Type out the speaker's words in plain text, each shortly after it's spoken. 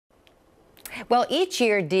Well, each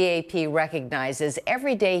year DAP recognizes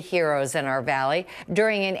everyday heroes in our valley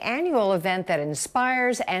during an annual event that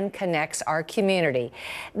inspires and connects our community.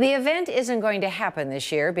 The event isn't going to happen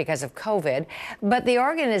this year because of COVID, but the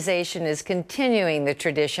organization is continuing the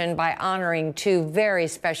tradition by honoring two very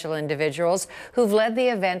special individuals who've led the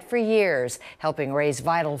event for years, helping raise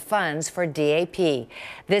vital funds for DAP.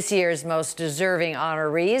 This year's most deserving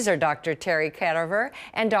honorees are Dr. Terri Ketover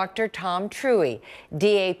and Dr. Truhe.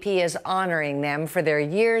 DAP is honoring them for their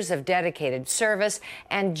years of dedicated service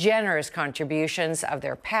and generous contributions of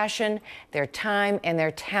their passion, their time, and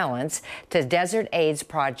their talents to Desert AIDS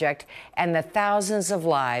Project and the thousands of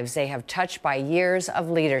lives they have touched by years of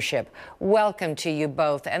leadership. Welcome to you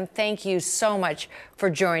both, and thank you so much for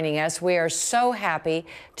joining us. We are so happy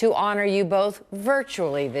to honor you both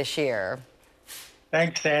virtually this year.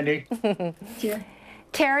 Thanks, Sandy. Thank you.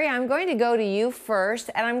 Terri, I'm going to go to you first,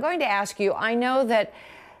 and I'm going to ask you, I know that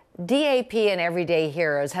DAP and Everyday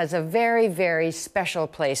Heroes has a very, very special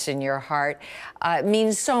place in your heart. It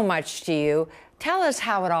means so much to you. Tell us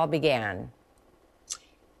how it all began.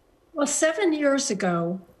 Well, 7 years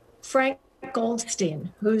ago, Frank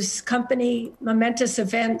Goldstein, whose company Momentous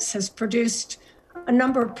Events has produced a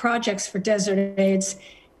number of projects for Desert AIDS,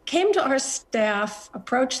 came to our staff,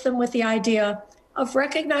 approached them with the idea of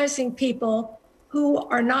recognizing people who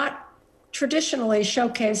are not traditionally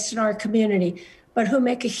showcased in our community, but who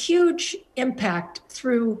make a huge impact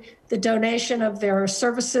through the donation of their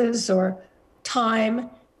services or time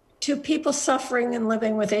to people suffering and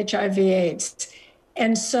living with HIV/AIDS.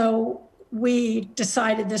 And so we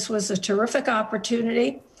decided this was a terrific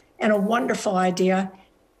opportunity and a wonderful idea.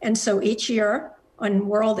 And so each year on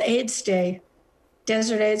World AIDS Day,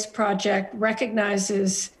 Desert AIDS Project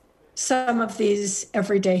recognizes some of these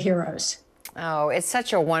everyday heroes. Oh, it's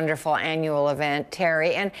such a wonderful annual event,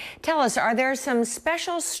 Terri. And tell us, are there some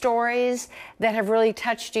special stories that have really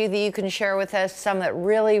touched you that you can share with us, some that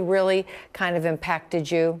really, really kind of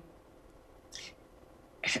impacted you?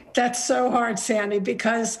 That's so hard, Sandy,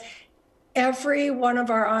 because every one of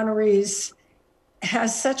our honorees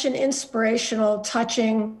has such an inspirational,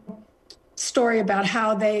 touching story about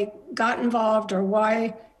how they got involved or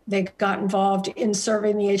why they got involved in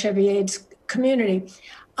serving the HIV/AIDS community.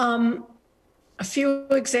 A few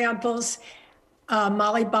examples,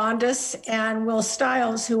 Molly Bondus and Will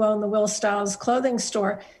Stiles, who own the Will Stiles clothing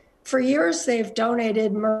store. For years, they've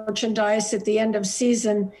donated merchandise at the end of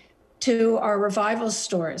season to our revival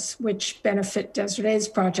stores, which benefit Desert AIDS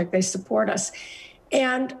Project. They support us.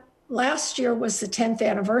 And last year was the 10th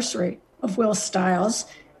anniversary of Will Stiles.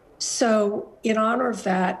 So in honor of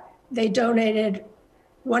that, they donated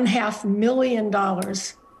 $1.5 million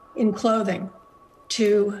in clothing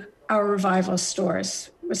to our revival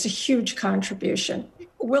stores. It was a huge contribution.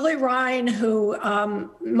 Willie Ryan, who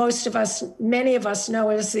many of us know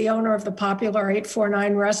as the owner of the popular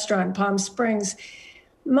 849 restaurant in Palm Springs,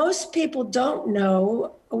 most people don't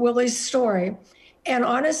know Willie's story. And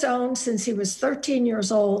on his own, since he was 13 years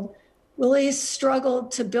old, Willie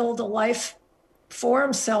struggled to build a life for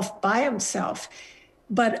himself by himself.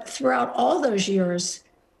 But throughout all those years,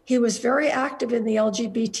 he was very active in the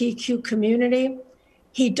LGBTQ community.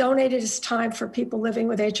 He donated his time for people living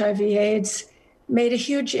with HIV/AIDS, made a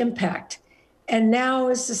huge impact. And now,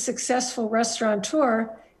 as a successful restaurateur,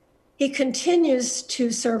 he continues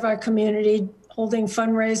to serve our community, holding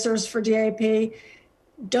fundraisers for DAP,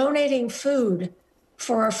 donating food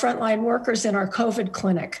for our frontline workers in our COVID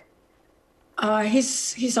clinic.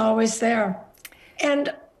 He's always there.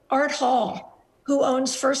 And Art Hall, who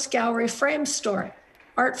owns First Gallery Frame Store.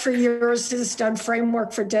 Art for years has done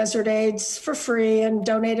framework for Desert AIDS for free and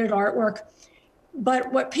donated artwork.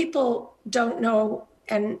 But what people don't know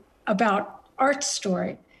about Art's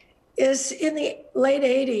story is in the late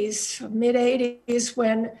 80s, mid 80s,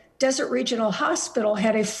 when Desert Regional Hospital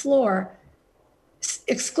had a floor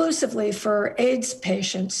exclusively for AIDS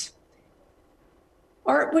patients,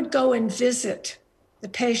 Art would go and visit the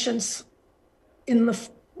patients in the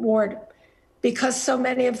ward because so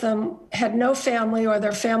many of them had no family or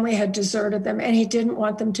their family had deserted them, and he didn't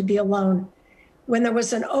want them to be alone. When there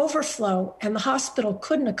was an overflow and the hospital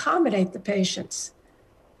couldn't accommodate the patients,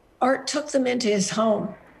 Art took them into his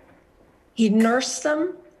home. He nursed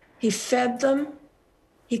them, he fed them,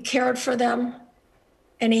 he cared for them,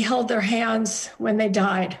 and he held their hands when they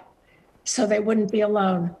died so they wouldn't be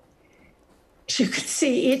alone. As you can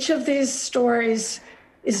see, each of these stories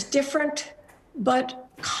is different, but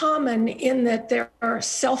common in that there are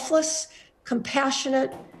selfless,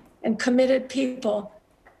 compassionate, and committed people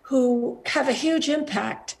who have a huge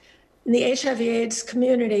impact in the HIV/AIDS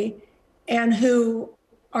community and who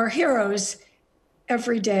are heroes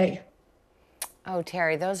every day. Oh,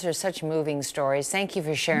 Terri, those are such moving stories. Thank you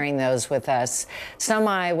for sharing those with us. Some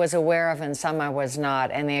I was aware of and some I was not,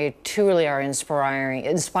 and they truly are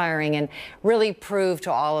inspiring and really prove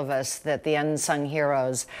to all of us that the unsung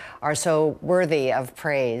heroes are so worthy of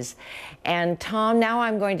praise. And Tom, now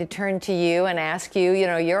I'm going to turn to you and ask you,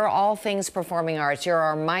 you're all things performing arts. You're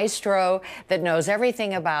our maestro that knows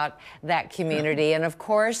everything about that community. And of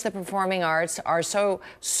course, the performing arts are so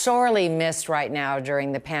sorely missed right now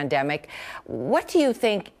during the pandemic. What do you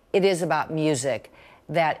think it is about music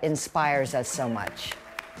that inspires us so much?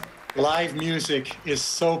 Live music is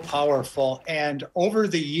so powerful. And over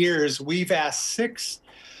the years, we've asked 6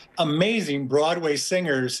 amazing Broadway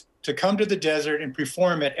singers to come to the desert and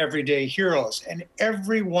perform at Everyday Heroes. And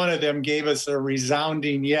every one of them gave us a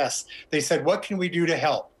resounding yes. They said, what can we do to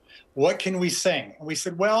help? What can we sing? And we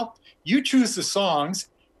said, well, you choose the songs,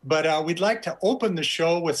 but we'd like to open the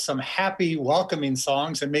show with some happy, welcoming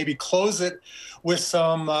songs and maybe close it with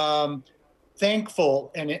some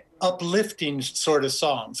thankful and uplifting sort of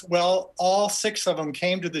songs. Well, all 6 of them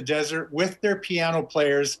came to the desert with their piano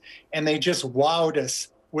players, and they just wowed us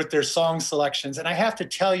with their song selections. And I have to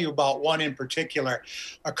tell you about one in particular.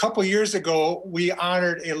 A couple years ago, we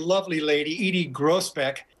honored a lovely lady, Edie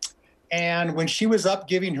Grossbeck. And when she was up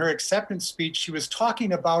giving her acceptance speech, she was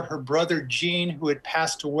talking about her brother, Gene, who had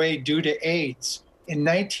passed away due to AIDS in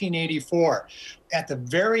 1984, at the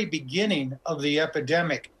very beginning of the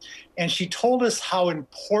epidemic. And she told us how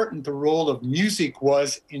important the role of music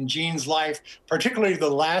was in Gene's life, particularly the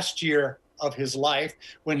last year of his life,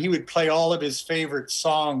 when he would play all of his favorite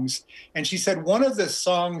songs. And she said one of the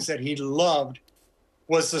songs that he loved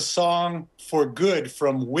was the song For Good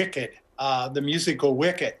from Wicked, the musical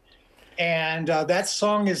Wicked. And that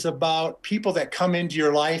song is about people that come into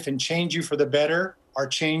your life and change you for the better or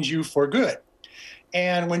change you for good.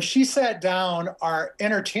 And when she sat down, our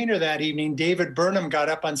entertainer that evening, David Burnham, got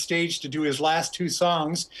up on stage to do his last 2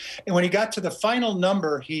 songs. And when he got to the final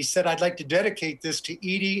number, he said, I'd like to dedicate this to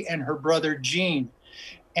Edie and her brother, Gene.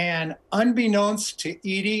 And unbeknownst to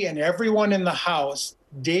Edie and everyone in the house,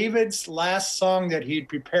 David's last song that he'd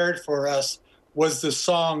prepared for us was the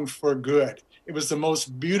song For Good. It was the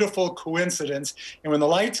most beautiful coincidence. And when the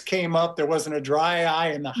lights came up, there wasn't a dry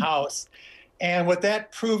eye in the house. And what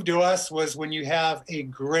that proved to us was when you have a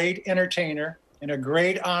great entertainer and a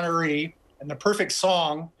great honoree and the perfect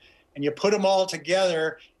song, and you put them all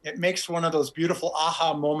together, it makes one of those beautiful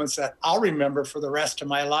aha moments that I'll remember for the rest of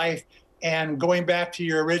my life. And going back to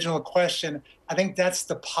your original question, I think that's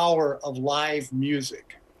the power of live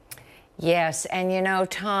music. Yes,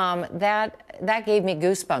 and Tom, that gave me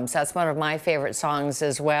goosebumps. That's one of my favorite songs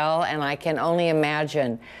as well, and I can only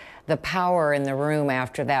imagine the power in the room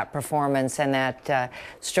after that performance and that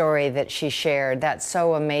story that she shared. That's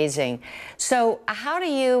so amazing. So how do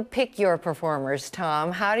you pick your performers,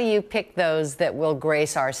 Tom? How do you pick those that will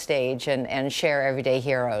grace our stage and share Everyday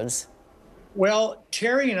Heroes? Well,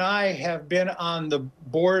 Terri and I have been on the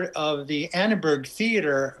board of the Annenberg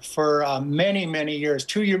Theater for many, many years,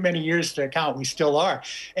 many years to count. We still are.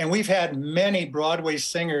 And we've had many Broadway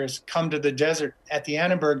singers come to the desert at the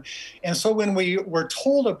Annenberg. And so when we were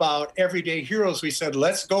told about Everyday Heroes, we said,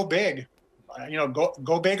 let's go big.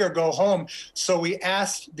 Go big or go home. So we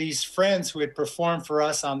asked these friends who had performed for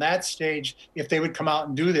us on that stage if they would come out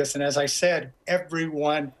and do this. And as I said,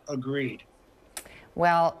 everyone agreed.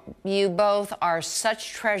 Well, you both are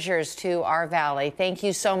such treasures to our valley. Thank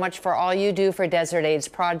you so much for all you do for Desert AIDS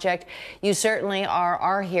Project. You certainly are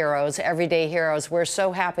our heroes, everyday heroes. We're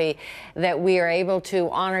so happy that we are able to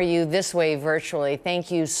honor you this way virtually.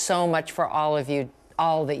 Thank you so much for all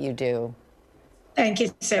that you do. Thank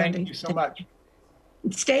you, Sandy. Thank you so much.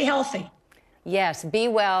 Stay healthy. Yes, be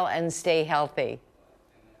well and stay healthy.